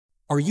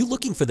Are you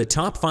looking for the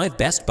top 5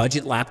 best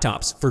budget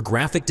laptops for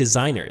graphic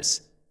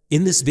designers?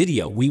 In this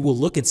video, we will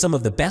look at some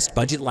of the best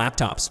budget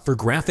laptops for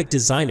graphic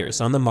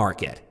designers on the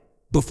market.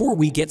 Before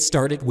we get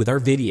started with our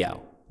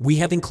video, we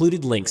have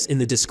included links in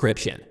the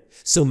description,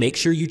 so make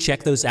sure you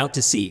check those out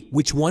to see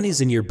which one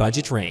is in your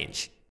budget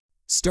range.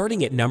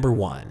 Starting at number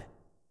 1.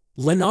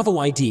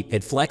 Lenovo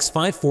Ideapad Flex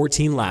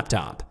 514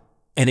 Laptop.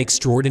 An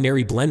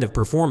extraordinary blend of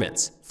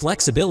performance,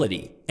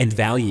 flexibility, and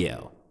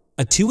value.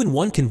 A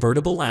 2-in-1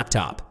 convertible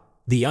laptop.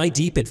 The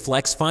Ideapad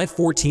Flex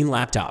 514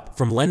 laptop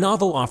from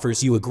Lenovo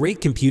offers you a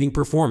great computing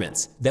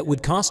performance that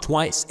would cost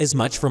twice as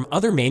much from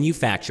other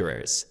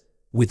manufacturers.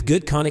 With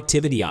good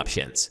connectivity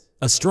options,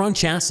 a strong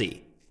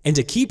chassis, and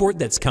a keyboard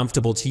that's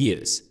comfortable to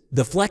use,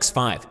 the Flex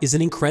 5 is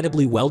an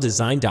incredibly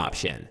well-designed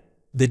option.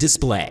 The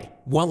display,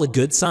 while a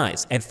good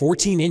size at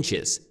 14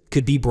 inches,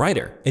 could be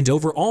brighter, and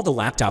overall the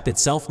laptop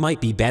itself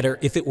might be better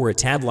if it were a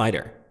tad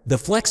lighter. The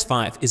Flex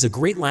 5 is a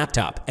great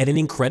laptop at an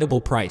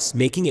incredible price,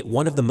 making it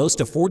one of the most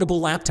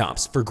affordable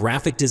laptops for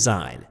graphic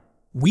design.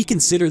 We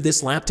consider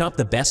this laptop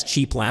the best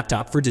cheap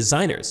laptop for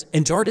designers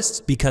and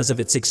artists because of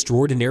its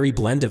extraordinary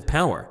blend of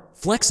power,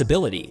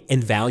 flexibility,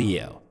 and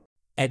value.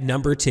 At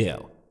number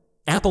 2.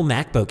 Apple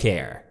MacBook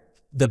Air.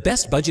 The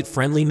best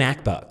budget-friendly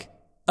MacBook.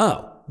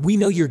 Oh, we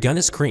know you're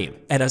gonna scream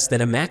at us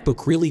that a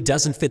MacBook really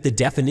doesn't fit the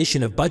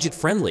definition of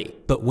budget-friendly,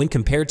 but when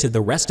compared to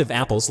the rest of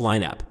Apple's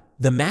lineup,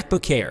 the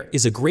MacBook Air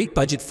is a great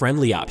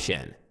budget-friendly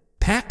option.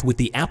 Packed with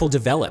the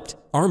Apple-developed,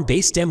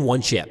 ARM-based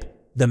M1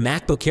 chip, the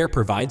MacBook Air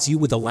provides you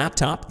with a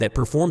laptop that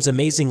performs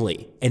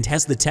amazingly and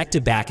has the tech to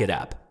back it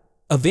up.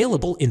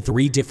 Available in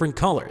 3 different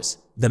colors,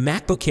 the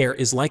MacBook Air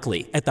is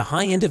likely at the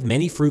high end of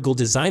many frugal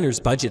designers'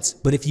 budgets,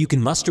 but if you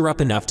can muster up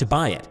enough to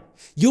buy it,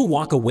 you'll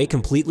walk away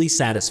completely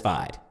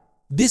satisfied.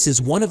 This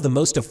is one of the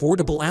most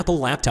affordable Apple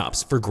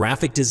laptops for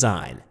graphic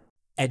design.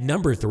 At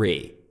number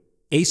 3.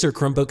 Acer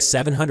Chromebook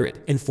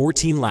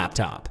 714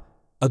 Laptop.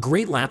 A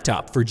great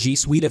laptop for G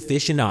Suite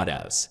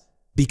aficionados.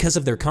 Because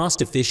of their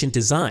cost-efficient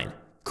design,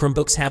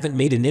 Chromebooks haven't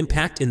made an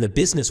impact in the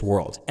business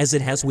world as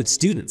it has with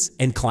students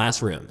and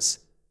classrooms.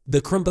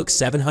 The Chromebook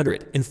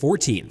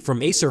 714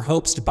 from Acer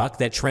hopes to buck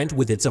that trend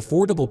with its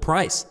affordable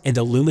price and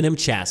aluminum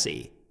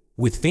chassis.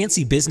 With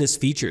fancy business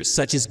features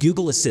such as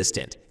Google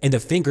Assistant and a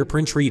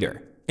fingerprint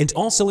reader, and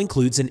also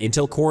includes an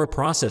Intel Core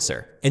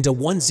processor and a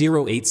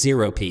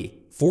 1080p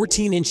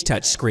 14-inch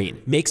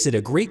touchscreen, makes it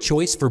a great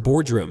choice for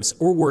boardrooms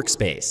or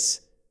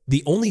workspace.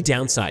 The only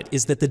downside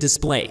is that the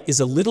display is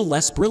a little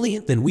less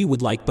brilliant than we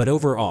would like, but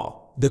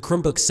overall, the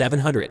Chromebook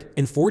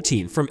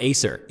 714 from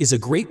Acer is a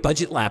great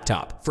budget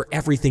laptop for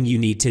everything you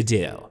need to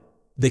do.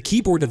 The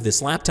keyboard of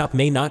this laptop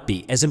may not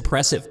be as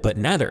impressive, but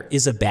neither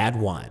is a bad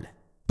one.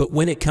 But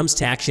when it comes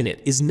to action,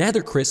 it is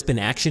neither crisp in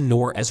action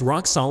nor as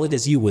rock solid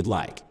as you would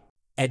like.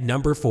 At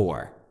number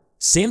 4.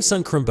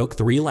 Samsung Chromebook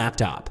 3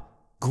 Laptop.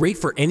 Great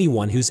for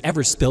anyone who's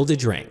ever spilled a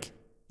drink.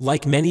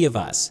 Like many of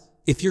us,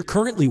 if you're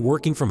currently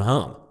working from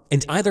home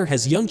and either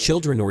has young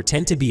children or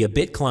tend to be a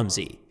bit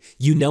clumsy,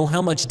 you know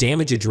how much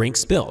damage a drink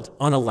spilled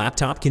on a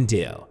laptop can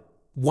do.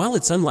 While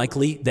it's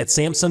unlikely that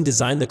Samsung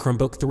designed the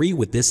Chromebook 3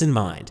 with this in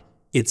mind,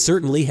 it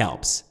certainly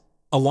helps.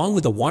 Along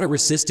with a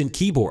water-resistant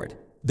keyboard,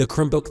 the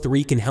Chromebook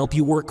 3 can help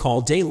you work all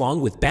day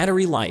long with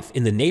battery life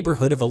in the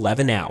neighborhood of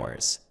 11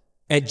 hours.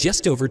 At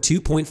just over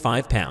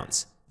 2.5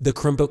 pounds, the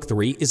Chromebook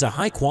 3 is a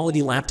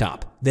high-quality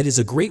laptop that is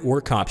a great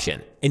work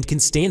option and can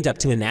stand up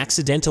to an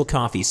accidental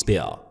coffee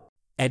spill.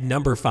 At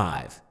number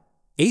 5.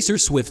 Acer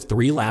Swift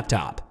 3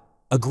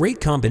 Laptop. A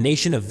great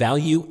combination of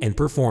value and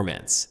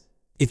performance.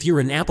 If you're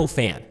an Apple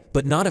fan,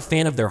 but not a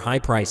fan of their high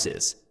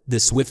prices,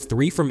 the Swift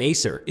 3 from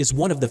Acer is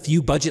one of the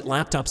few budget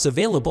laptops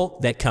available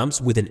that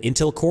comes with an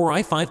Intel Core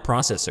i5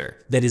 processor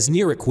that is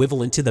near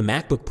equivalent to the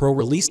MacBook Pro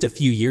released a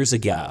few years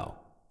ago.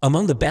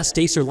 Among the best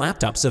Acer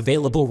laptops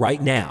available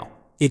right now,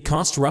 it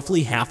costs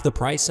roughly half the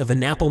price of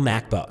an Apple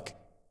MacBook.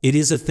 It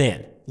is a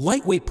thin,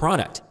 lightweight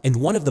product and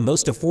one of the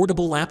most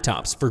affordable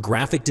laptops for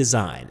graphic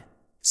design.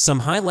 Some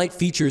highlight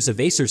features of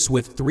Acer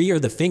Swift 3 are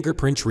the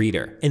fingerprint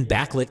reader and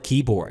backlit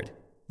keyboard.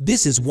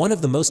 This is one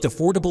of the most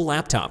affordable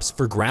laptops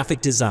for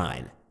graphic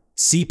design.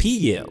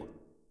 CPU.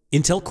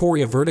 Intel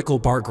Core vertical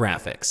bar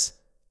graphics.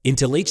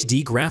 Intel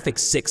HD graphics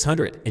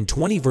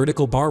 620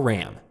 vertical bar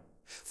RAM.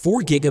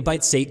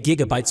 4GB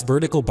 8GB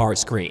vertical bar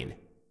screen.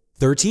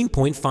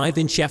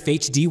 13.5-inch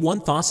FHD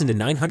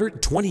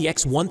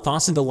 1920x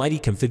 1000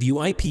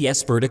 LIDCOM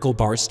IPS vertical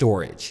bar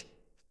storage.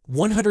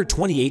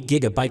 128GB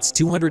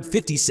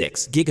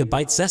 256GB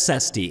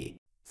SSD.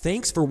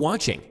 Thanks for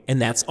watching, and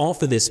that's all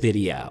for this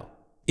video.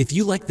 If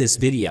you liked this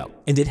video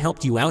and it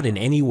helped you out in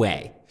any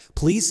way,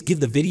 please give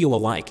the video a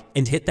like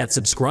and hit that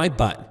subscribe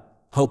button.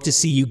 Hope to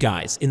see you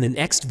guys in the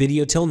next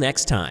video. Till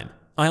next time,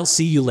 I'll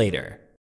see you later.